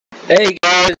Hey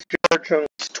guys,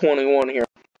 Chunks21 here.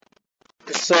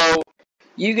 So,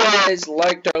 you guys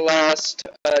liked our last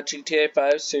GTA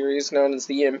 5 series known as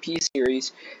the MP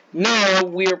series. Now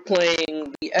we are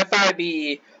playing the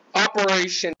FIB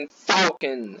Operation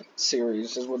Falcon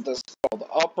series, is what this is called.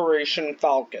 Operation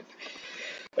Falcon.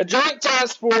 A joint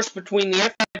task force between the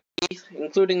FIB,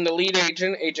 including the lead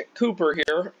agent, Agent Cooper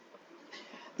here,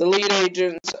 the lead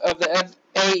agents of the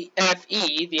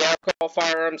AFE, the Alcohol,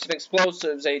 Firearms, and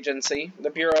Explosives Agency, the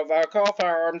Bureau of Alcohol,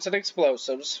 Firearms, and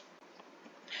Explosives,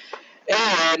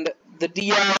 and the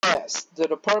DIS, the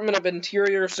Department of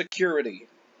Interior Security.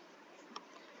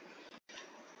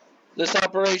 This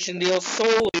operation deals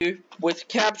solely with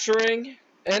capturing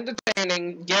and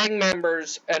detaining gang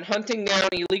members and hunting down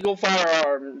illegal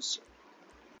firearms.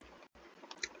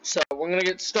 So, we're going to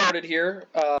get started here.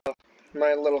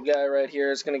 My little guy right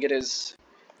here is going to get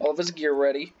all of his gear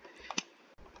ready.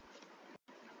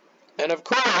 And of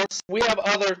course, we have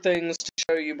other things to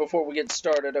show you before we get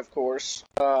started, of course.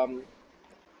 So,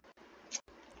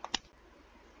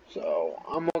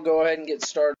 I'm going to go ahead and get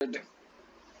started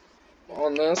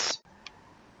on this.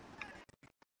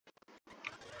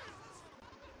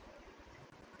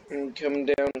 And come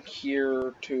down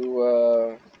here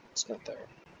to, it's not there.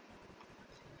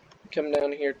 Come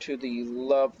down here to the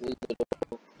lovely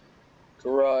little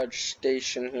garage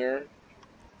station here.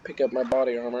 Pick up my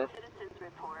body armor.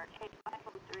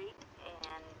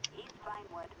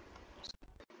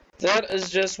 That is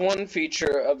just one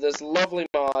feature of this lovely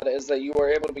mod, is that you are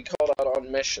able to be called out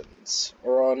on missions,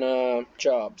 or on,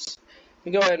 jobs. Let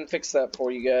me go ahead and fix that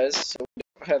for you guys, so we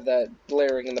don't have that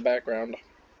blaring in the background.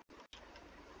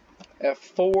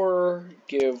 F4,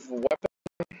 give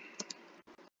weapon,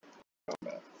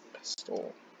 combat,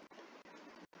 pistol.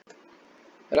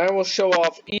 And I will show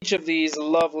off each of these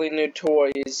lovely new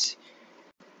toys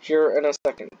here in a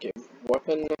second. Give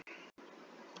weapon.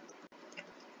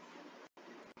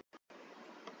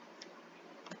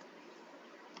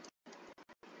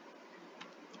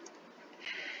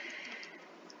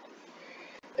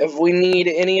 If we need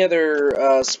any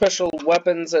other special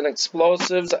weapons and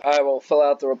explosives, I will fill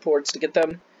out the reports to get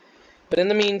them. But in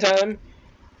the meantime,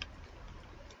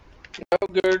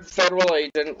 no good federal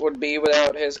agent would be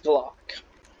without his Glock.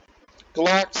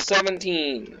 Glock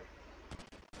 17.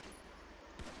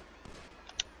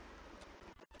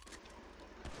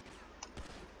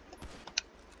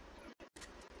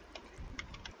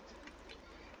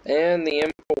 And the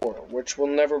M4, which will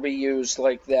never be used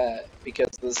like that, because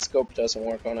the scope doesn't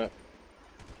work on it.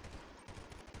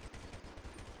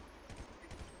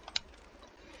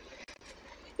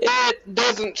 It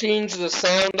doesn't change the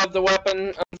sound of the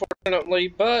weapon, unfortunately,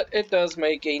 but it does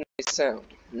make a nice sound.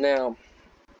 Now,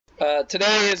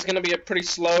 today is going to be a pretty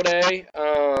slow day,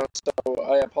 so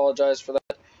I apologize for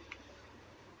that.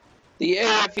 The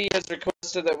AFE has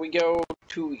requested that we go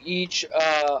to each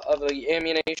of the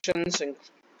ammunitions, and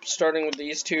starting with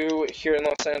these two here in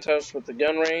Los Santos with the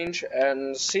gun range,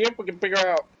 and see if we can figure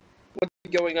out what's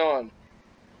going on.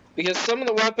 Because some of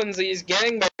the weapons these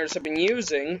gangbangers have been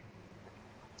using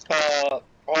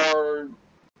are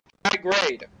high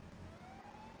grade.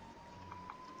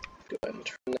 Go ahead and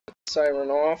turn that siren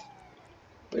off.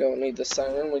 We don't need the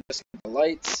siren, we just need the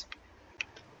lights.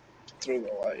 Through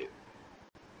the light.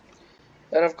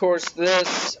 And of course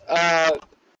this,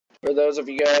 for those of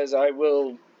you guys, I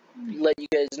will let you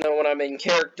guys know when I'm in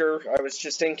character. I was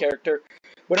just in character.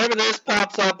 Whenever this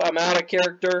pops up, I'm out of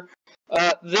character.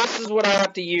 This is what I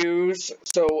have to use,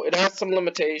 so it has some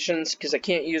limitations, because I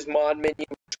can't use mod menu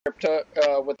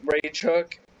with Rage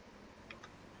Hook.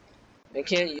 I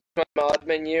can't use my mod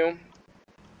menu.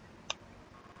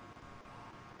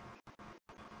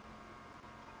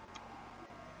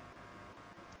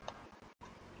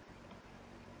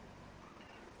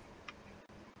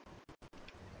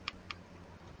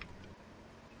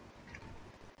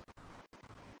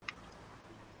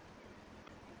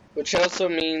 Which also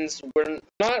means we're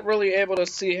not really able to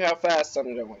see how fast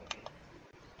I'm going.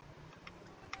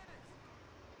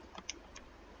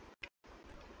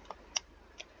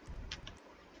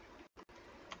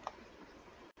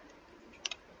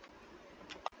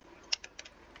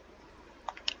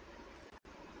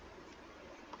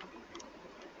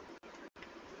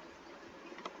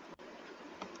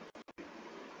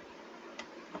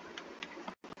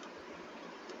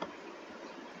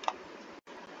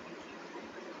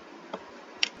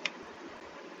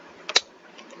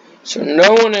 So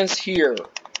no one is here.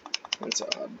 That's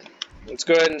odd. Let's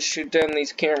go ahead and shoot down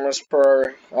these cameras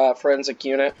for our forensic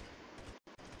unit.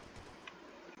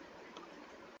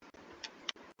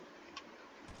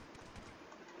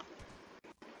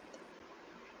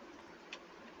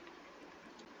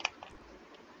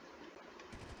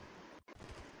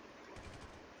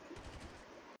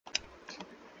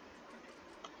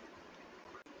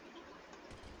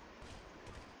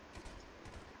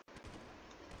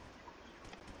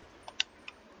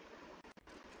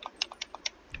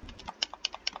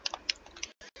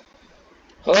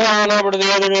 on over to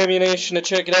the other ammunition to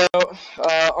check it out.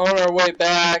 On our way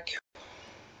back,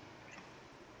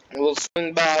 we'll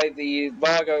swing by the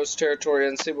Vagos territory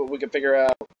and see what we can figure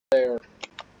out there.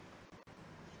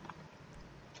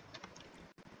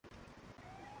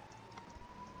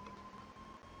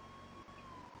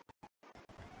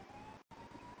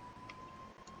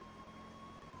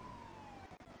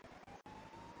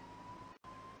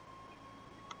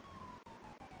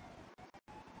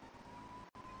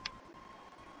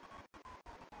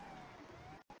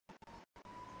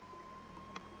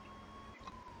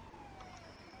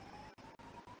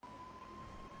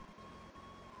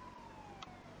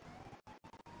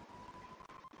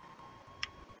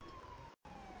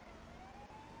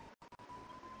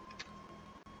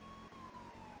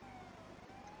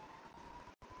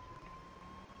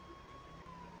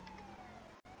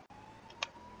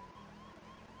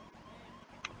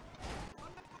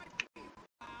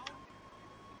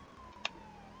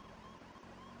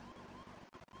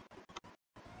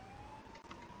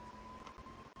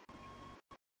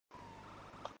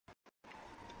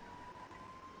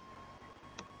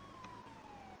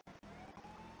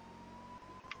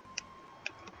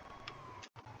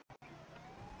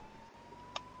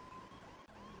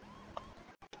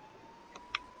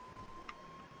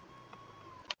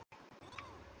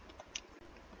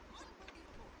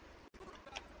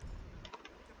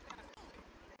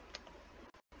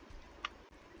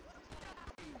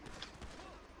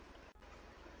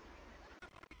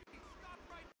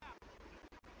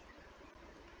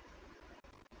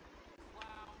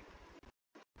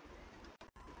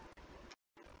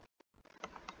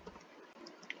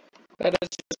 That is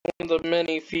just one of the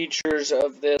many features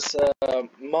of this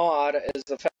mod, is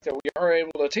the fact that we are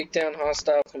able to take down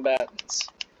hostile combatants.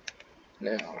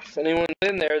 Now, if anyone's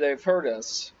in there, they've heard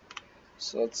us.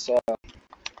 So let's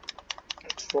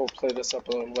roleplay this up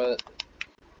a little bit.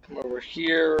 Come over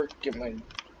here, get my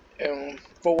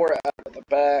M4 out of the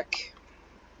back.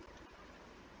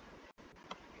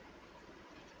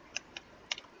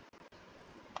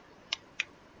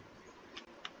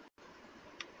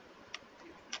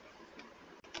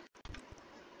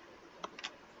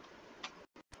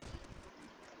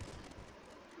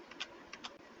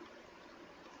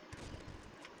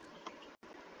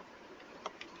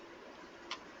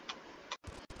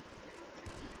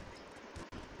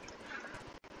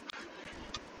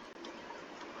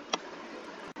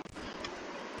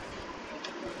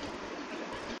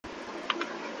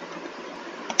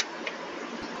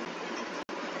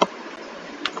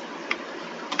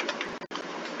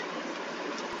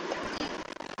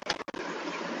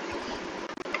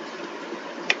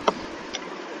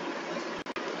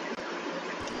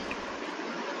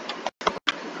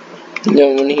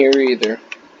 No one here either.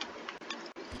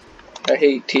 I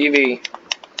hate TV.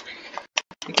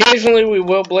 Occasionally we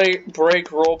will break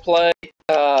roleplay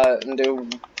and do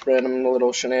random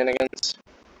little shenanigans.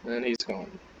 And he's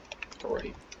gone.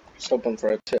 Great. Just hoping for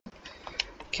a tip.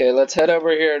 Okay, let's head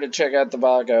over here to check out the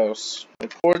Vagos.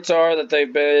 Reports are that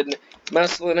they've been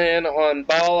muscling in on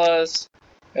Bala's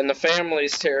and the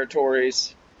family's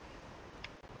territories.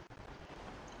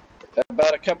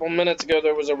 About a couple minutes ago,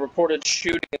 there was a reported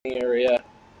shooting in the area.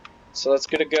 So let's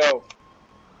get a go.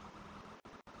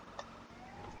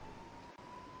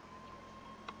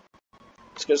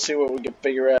 Let's go see what we can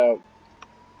figure out.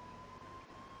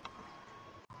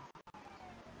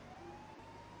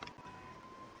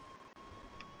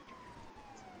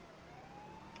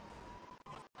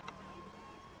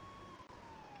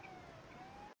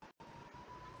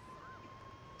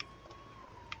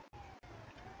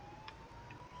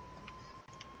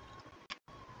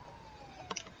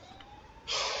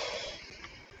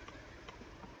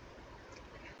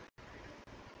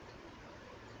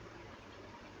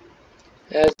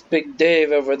 That's Big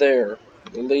Dave over there,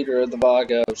 the leader of the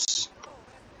Vagos.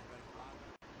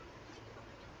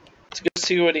 Let's go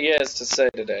see what he has to say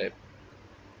today.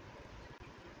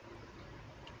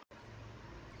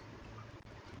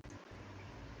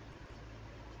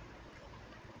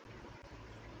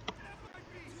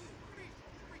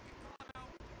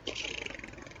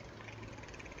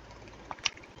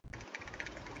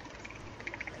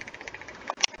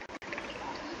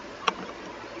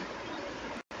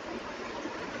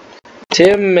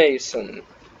 Tim Mason.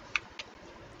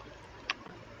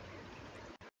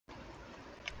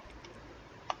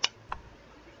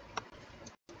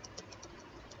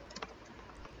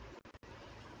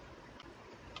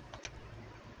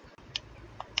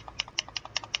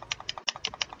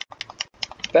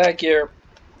 Back here.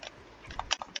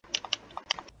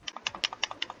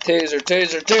 Taser,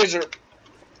 taser, taser.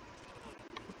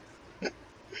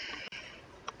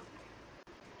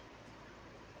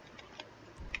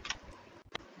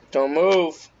 Don't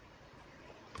move.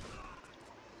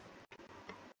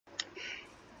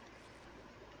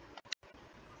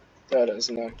 That is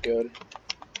not good.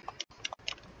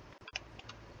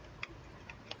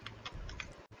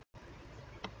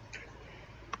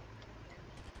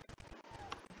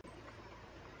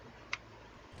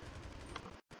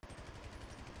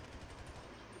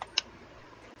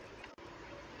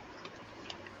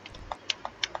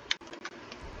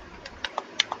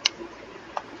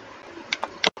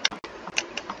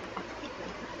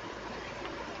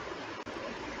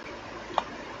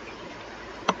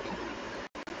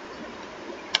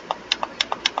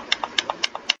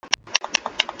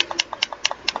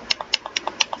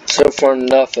 So far,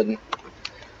 nothing.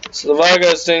 So the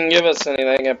Vagos didn't give us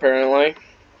anything, apparently.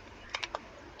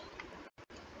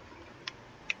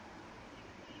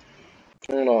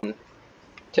 Hold on.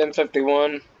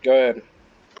 10:51. Go ahead.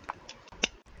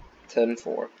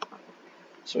 10:04.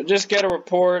 So we just got a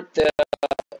report that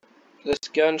this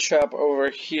gun shop over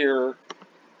here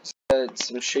had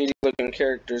some shady-looking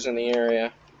characters in the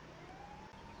area.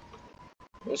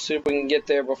 We'll see if we can get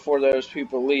there before those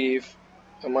people leave.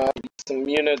 I might get some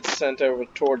units sent over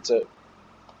towards it.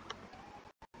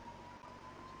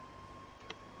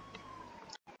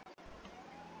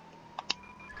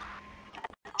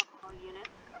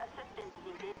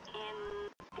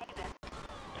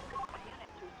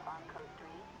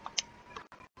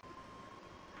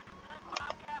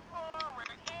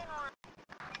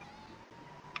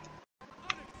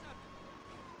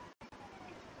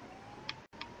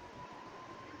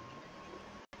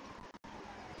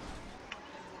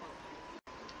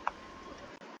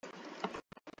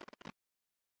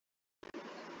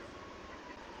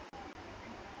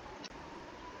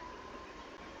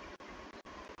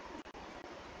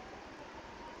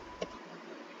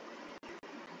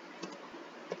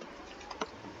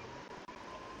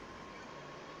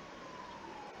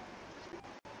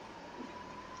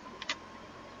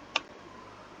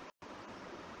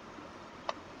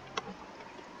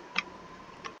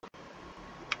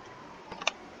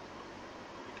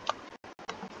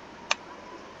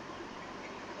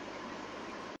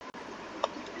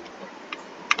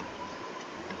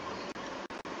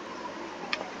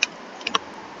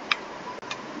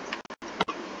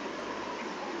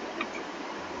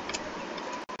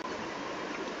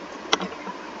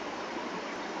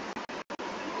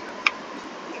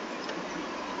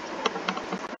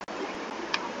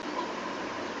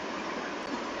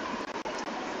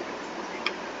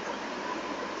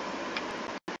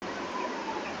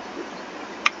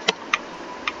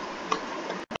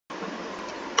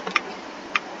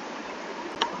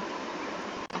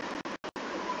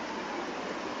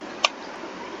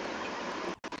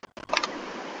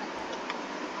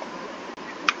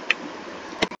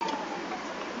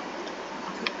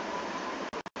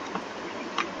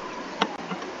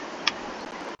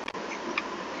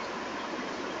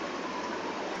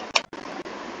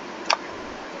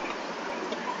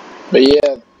 But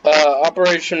yeah,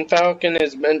 Operation Falcon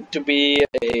is meant to be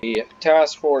a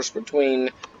task force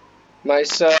between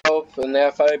myself and the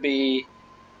FIB,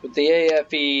 with the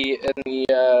AFE and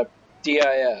the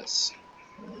DIS.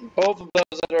 Both of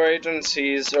those other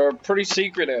agencies are pretty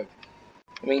secretive.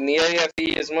 I mean, the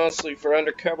AFE is mostly for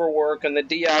undercover work, and the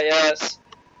DIS,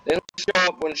 they only show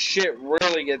up when shit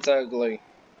really gets ugly.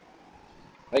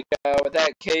 Like with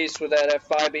that case with that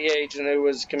FIB agent who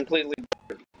was completely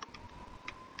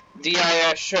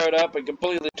DIS showed up and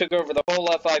completely took over the whole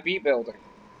FIB building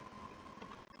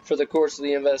for the course of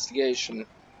the investigation.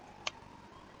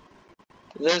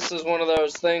 This is one of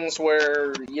those things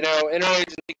where, you know,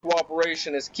 interagency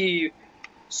cooperation is key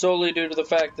solely due to the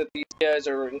fact that these guys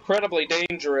are incredibly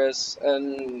dangerous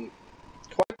and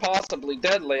quite possibly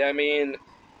deadly. I mean,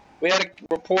 we had a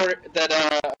report that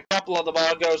a couple of the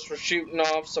Vagos were shooting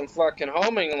off some fucking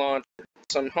homing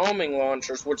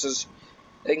launchers, which is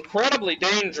incredibly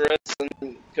dangerous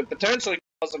and could potentially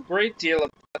cause a great deal of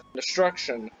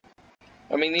destruction.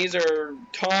 I mean, these are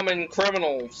common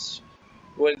criminals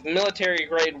with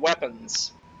military-grade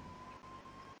weapons.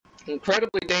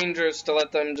 Incredibly dangerous to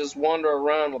let them just wander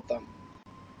around with them.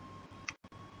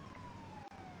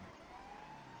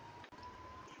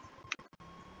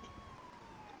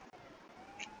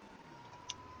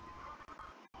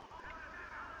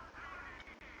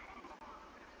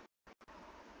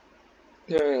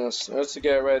 Yes, that's the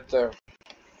guy right there.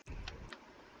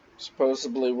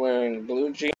 Supposedly wearing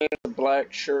blue jeans, a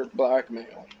black shirt, black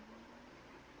male.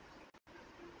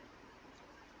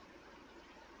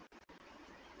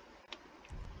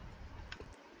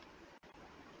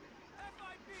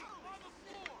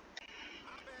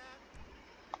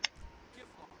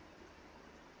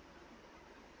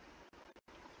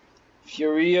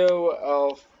 Furio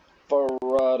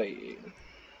Alfarati.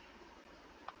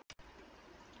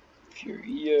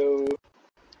 Furio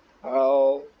Alfarati.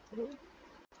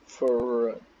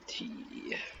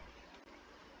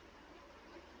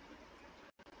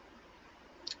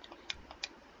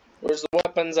 Where's the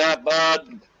weapons at,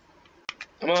 bud?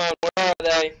 Come on, where are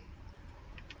they?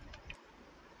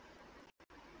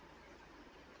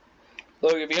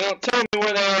 Look, if you don't tell me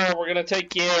where they are, we're gonna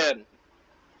take you in.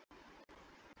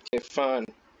 Okay, fine.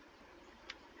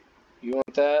 You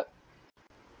want that?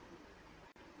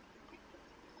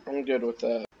 I'm good with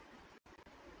that.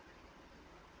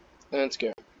 Let's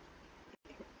go.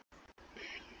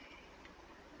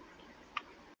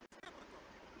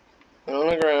 On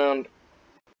the ground.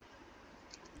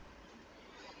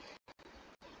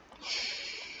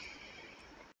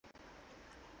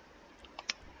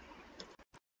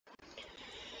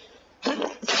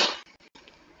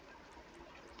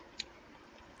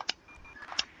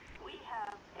 We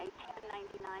have a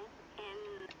 1099 in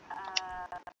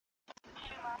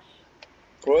Shumash.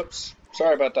 Whoops.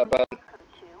 Sorry about that, bud. Code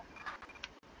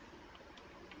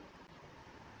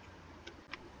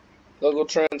 2. Local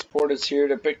transport is here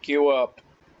to pick you up.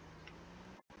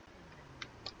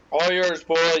 All yours,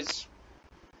 boys.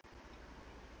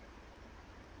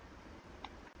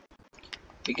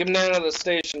 You come down to the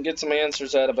station, get some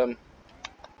answers out of him.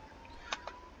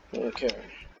 Okay.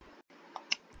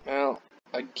 Well,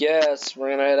 I guess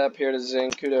we're gonna head up here to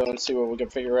Zancudo and see what we can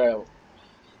figure out.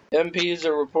 MPs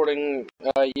are reporting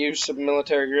use of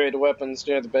military-grade weapons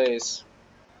near the base.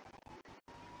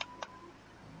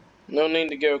 No need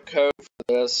to go code for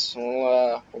this.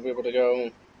 We'll be able to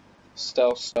go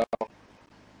stealth style.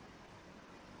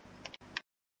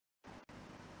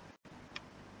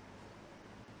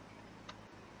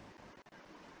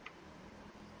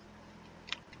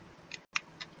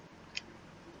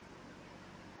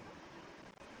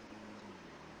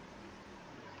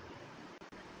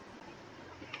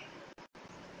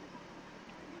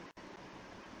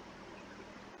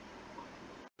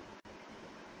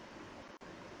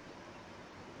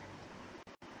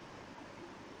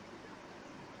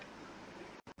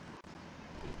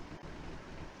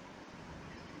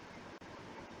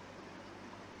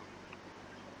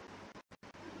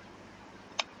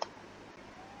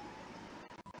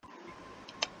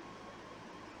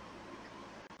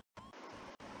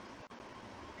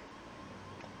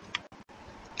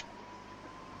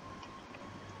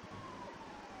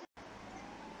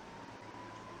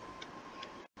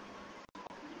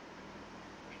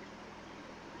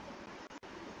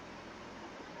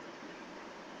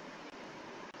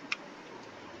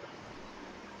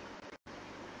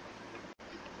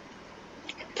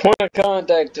 Point of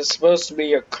contact is supposed to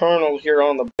be a colonel here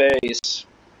on the base,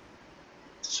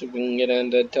 so we can get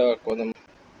into talk with him.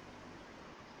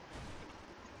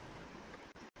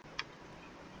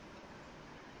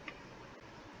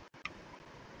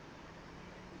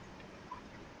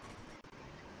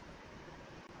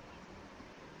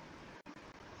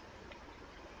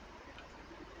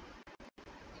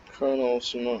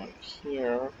 Colonel's not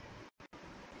here.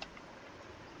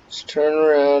 Let's turn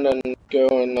around and go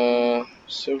and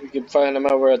see if we can find him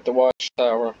over at the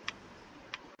watchtower.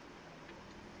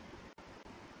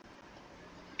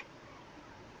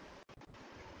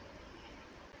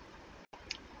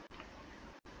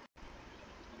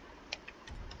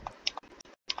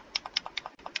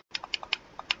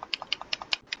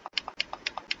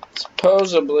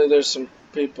 Supposedly there's some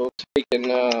people taking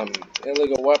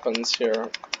illegal weapons here.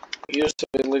 Use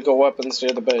of illegal weapons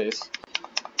near the base.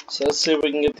 So let's see if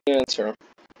we can get the answer.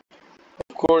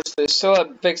 Of course, they still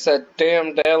haven't fixed that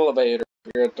damned elevator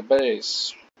here at the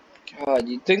base. God,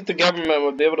 you'd think the government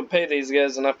would be able to pay these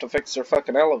guys enough to fix their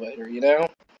fucking elevator, you know?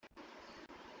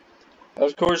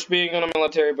 Of course, being on a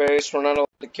military base, we're not allowed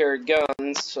to carry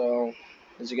guns, so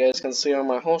as you guys can see on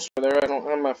my holster there, I don't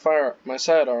have my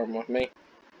sidearm with me.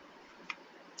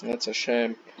 That's a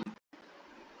shame.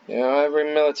 You know,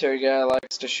 every military guy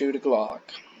likes to shoot a Glock.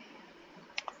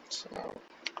 So,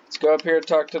 let's go up here and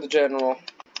talk to the general.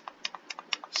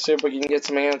 See if we can get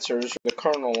some answers. The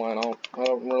colonel, I don't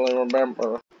really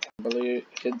remember. I believe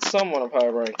he's somewhat of high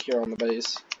rank here on the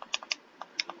base.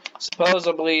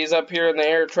 Supposedly, he's up here in the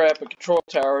air traffic control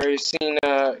tower. He's seen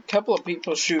a couple of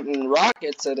people shooting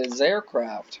rockets at his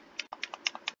aircraft.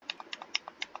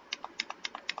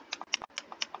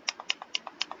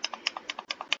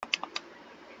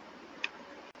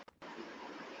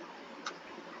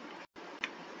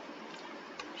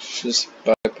 Just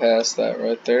bypass that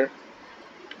right there.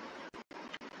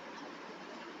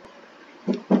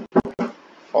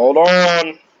 Hold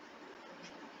on.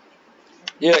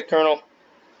 Yeah, Colonel.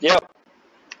 Yep.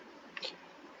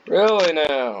 Really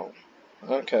now?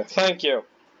 Okay, thank you.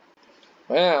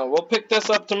 Well, we'll pick this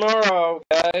up tomorrow,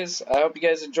 guys. I hope you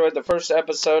guys enjoyed the first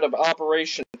episode of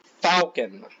Operation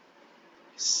Falcon.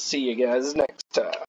 See you guys next time.